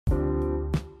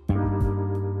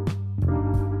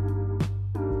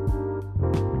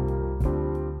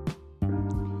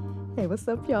what's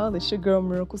up, y'all? It's your girl,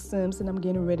 Miracle Sims, and I'm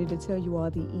getting ready to tell you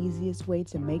all the easiest way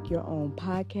to make your own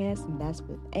podcast, and that's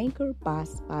with Anchor by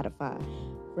Spotify.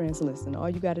 Friends, listen, all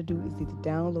you got to do is either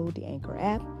download the Anchor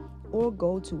app or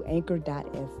go to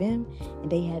anchor.fm, and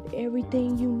they have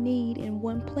everything you need in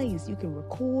one place. You can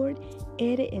record,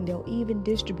 edit, and they'll even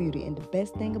distribute it. And the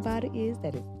best thing about it is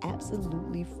that it's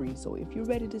absolutely free. So if you're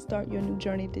ready to start your new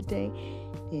journey today,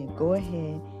 then go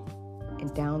ahead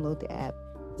and download the app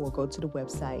or go to the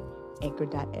website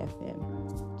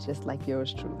anchor.fm, just like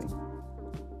yours truly.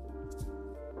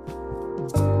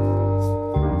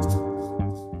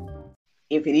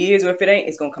 If it is or if it ain't,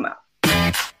 it's going to come out.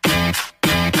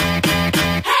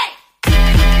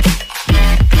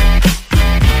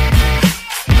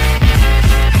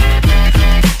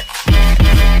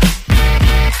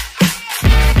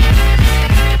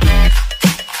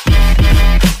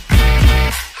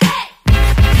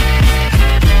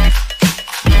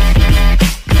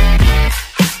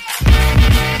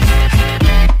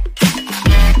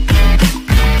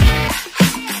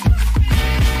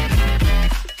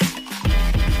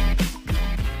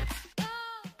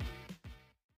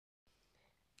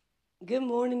 Good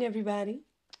morning, everybody.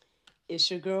 It's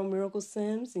your girl, Miracle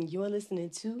Sims, and you're listening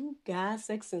to God,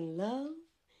 Sex, and Love,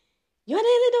 your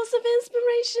daily dose of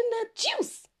inspiration, the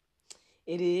juice.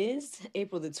 It is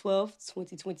April the 12th,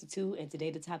 2022, and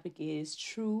today the topic is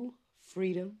true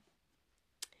freedom.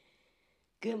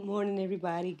 Good morning,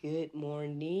 everybody. Good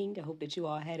morning. I hope that you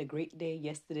all had a great day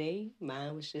yesterday.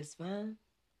 Mine was just fine.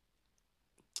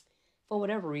 For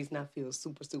whatever reason, I feel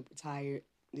super tired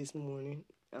this morning.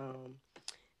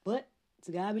 But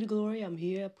to God be the glory, I'm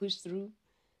here, I pushed through.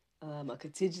 My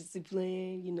contingency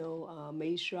plan,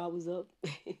 made sure I was up.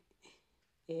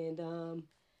 And and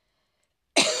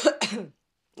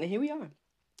here we are.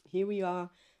 Here we are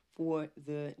for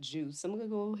the juice. I'm going to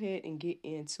go ahead and get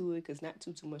into it because not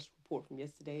too much report from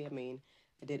yesterday. I mean,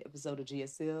 I did an episode of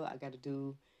GSL. I got to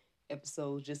do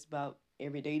episodes just about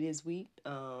every day this week.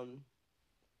 So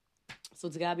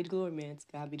to God be the glory, man. To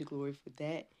God be the glory for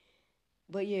that.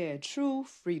 But yeah, true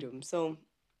freedom. So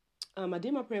I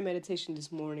did my prayer meditation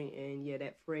this morning, and yeah,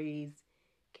 that phrase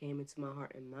came into my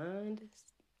heart and mind.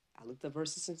 I looked up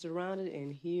verses around it,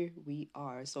 and here we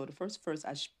are. So the first verse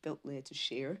I felt led to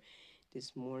share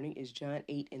this morning is John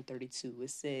 8:32. It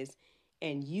says,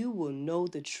 "And you will know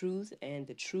the truth, and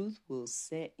the truth will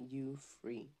set you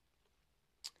free."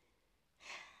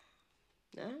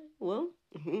 Well,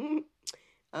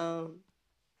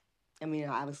 I mean,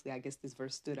 obviously, I guess this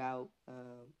verse stood out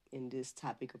in this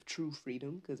topic of true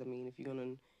freedom because, I mean, if you're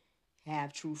going to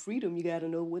have true freedom, you got to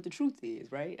know what the truth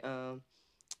is, right?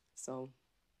 So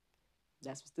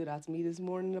that's what stood out to me this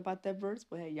morning about that verse.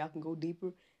 But, hey, y'all can go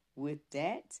deeper with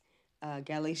that.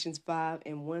 Galatians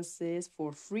 5:1 says,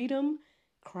 "For freedom,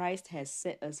 Christ has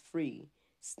set us free.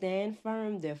 Stand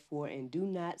firm, therefore, and do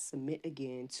not submit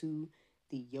again to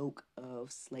the yoke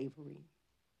of slavery."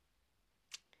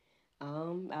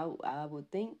 I would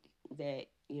think that,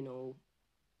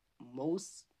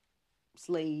 most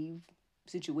slave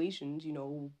situations,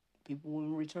 people will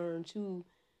return to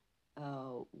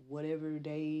whatever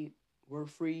they were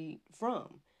freed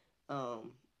from.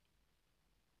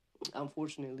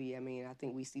 Unfortunately, I mean, I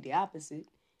think we see the opposite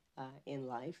in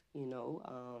life, we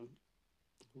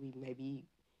may be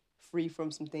free from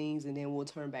some things and then we'll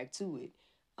turn back to it.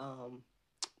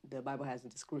 The Bible has a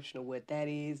description of what that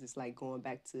is. It's like going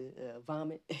back to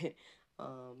vomit.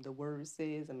 The word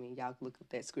says, I mean, y'all can look up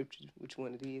that scripture, which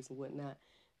one it is and whatnot.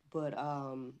 But,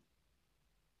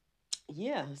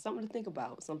 yeah, something to think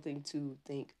about. 1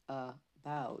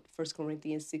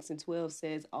 Corinthians 6:12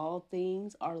 says, "All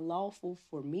things are lawful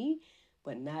for me,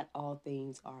 but not all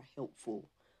things are helpful.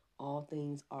 All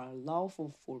things are lawful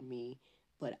for me,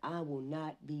 but I will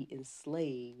not be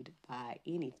enslaved by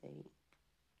anything."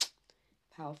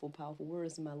 Powerful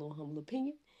words in my little humble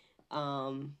opinion.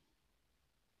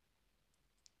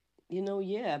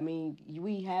 Yeah, I mean,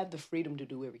 we have the freedom to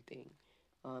do everything,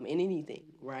 and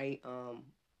anything, right?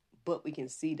 But we can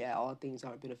see that all things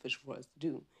aren't beneficial for us to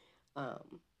do.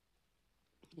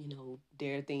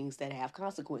 There are things that have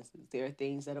consequences. There are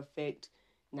things that affect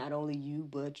not only you,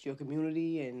 but your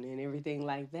community and everything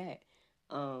like that.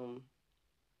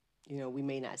 We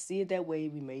may not see it that way.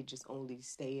 We may just only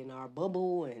stay in our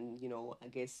bubble and, I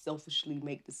guess selfishly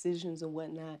make decisions and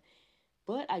whatnot.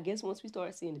 But I guess once we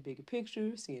start seeing the bigger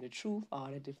picture, seeing the truth,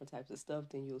 all the different types of stuff,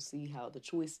 then you'll see how the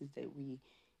choices that we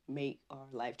make are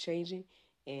life-changing.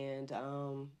 And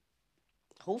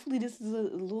hopefully this is a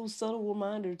little subtle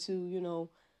reminder to,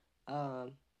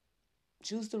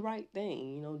 choose the right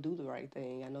thing, do the right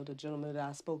thing. I know the gentleman that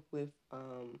I spoke with,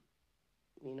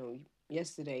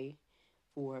 yesterday,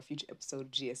 for a future episode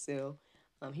of GSL.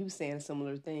 He was saying a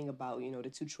similar thing about, the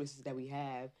two choices that we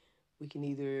have. We can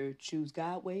either choose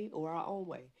God's way or our own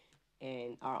way.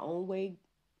 And our own way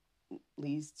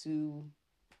leads to,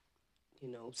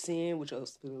 sin, which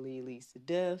ultimately leads to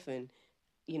death and,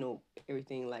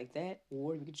 everything like that.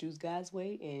 Or we could choose God's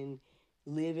way and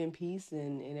live in peace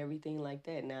and everything like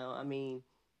that. Now, I mean,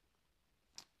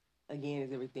 again,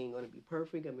 is everything going to be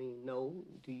perfect? I mean, no.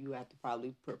 Do you have to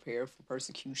probably prepare for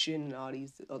persecution and all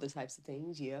these other types of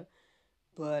things? Yeah.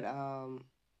 But,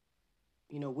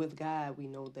 with God, we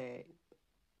know that,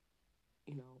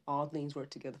 all things work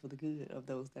together for the good of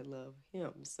those that love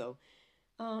him. So,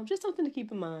 just something to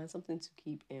keep in mind,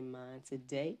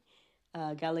 today.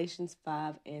 Galatians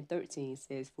 5:13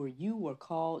 says, "For you were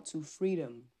called to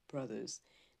freedom, brothers.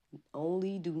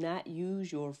 Only do not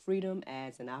use your freedom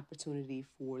as an opportunity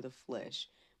for the flesh,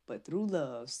 but through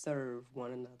love serve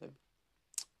one another."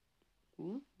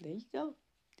 There you go.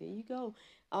 There you go.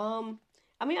 I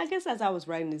guess as I was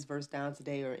writing this verse down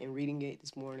today and reading it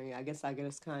this morning, I guess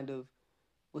kind of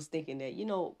was thinking that,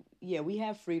 we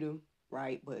have freedom,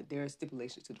 right? But there are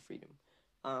stipulations to the freedom.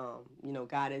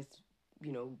 God has,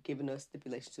 given us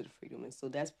stipulations to the freedom. And so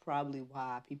that's probably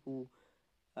why people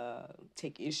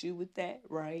take issue with that,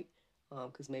 right?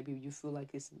 Because maybe you feel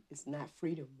like it's not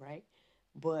freedom, right?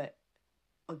 But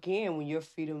again, when your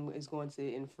freedom is going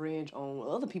to infringe on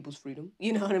other people's freedom,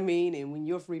 you know what I mean? And when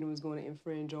your freedom is going to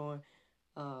infringe on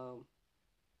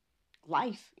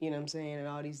life, you know what I'm saying, and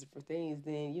all these different things,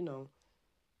 then,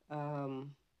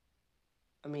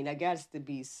 there has to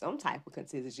be some type of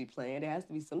contingency plan. There has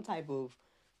to be some type of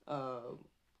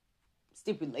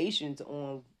stipulations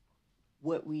on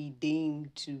what we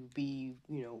deem to be,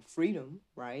 freedom,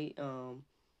 right?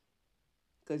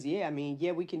 Because,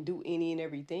 we can do any and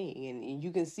everything, and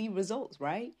you can see results,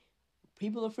 right?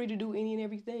 People are free to do any and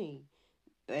everything.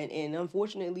 And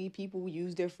unfortunately, people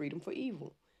use their freedom for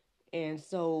evil. And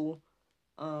so,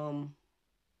 I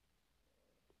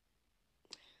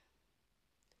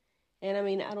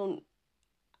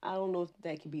don't know if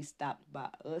that can be stopped by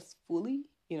us fully,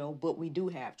 but we do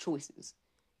have choices.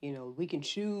 We can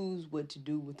choose what to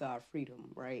do with our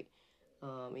freedom, right?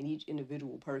 And each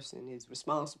individual person is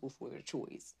responsible for their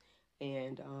choice.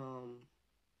 And,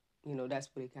 that's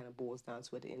what it kind of boils down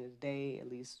to at the end of the day. At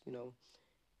least,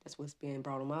 that's what's being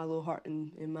brought on my little heart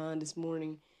and mind this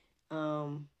morning.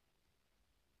 But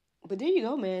there you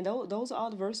go, man. Those are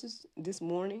all the verses this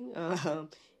morning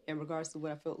in regards to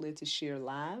what I felt led to share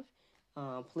live.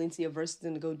 Plenty of verses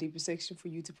in the Go Deeper section for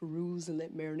you to peruse and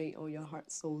let marinate on your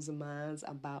hearts, souls, and minds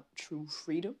about true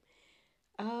freedom.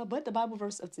 But the Bible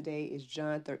verse of today is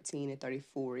John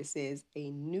 13:34. It says,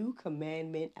 "A new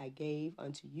commandment I gave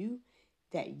unto you,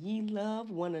 that ye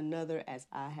love one another as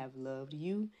I have loved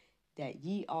you, that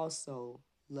ye also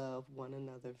love one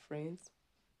another." Friends,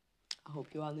 I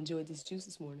hope you all enjoyed this juice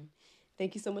this morning.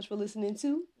 Thank you so much for listening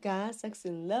to God, Sex,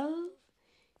 and Love,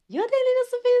 your daily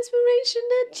dose of inspiration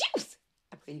and juice.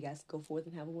 I pray you guys go forth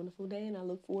and have a wonderful day, and I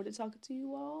look forward to talking to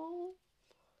you all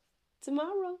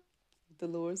tomorrow, with the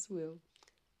Lord's will.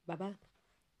 Bye-bye.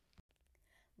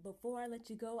 Before I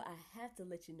let you go, I have to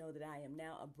let you know that I am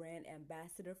now a brand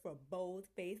ambassador for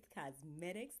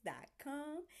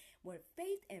BoldFaithCosmetics.com, where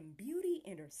faith and beauty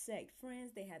intersect.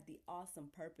 Friends, they have the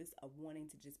awesome purpose of wanting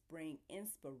to just bring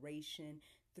inspiration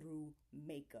through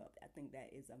makeup. I think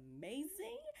that is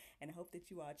amazing, and I hope that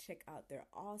you all check out their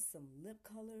awesome lip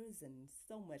colors and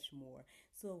so much more.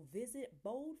 So visit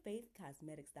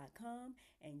BoldFaithCosmetics.com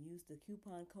and use the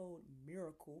coupon code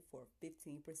MIRACLE for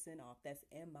 15% off. That's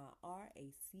MIRACLE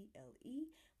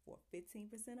for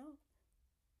 15% off.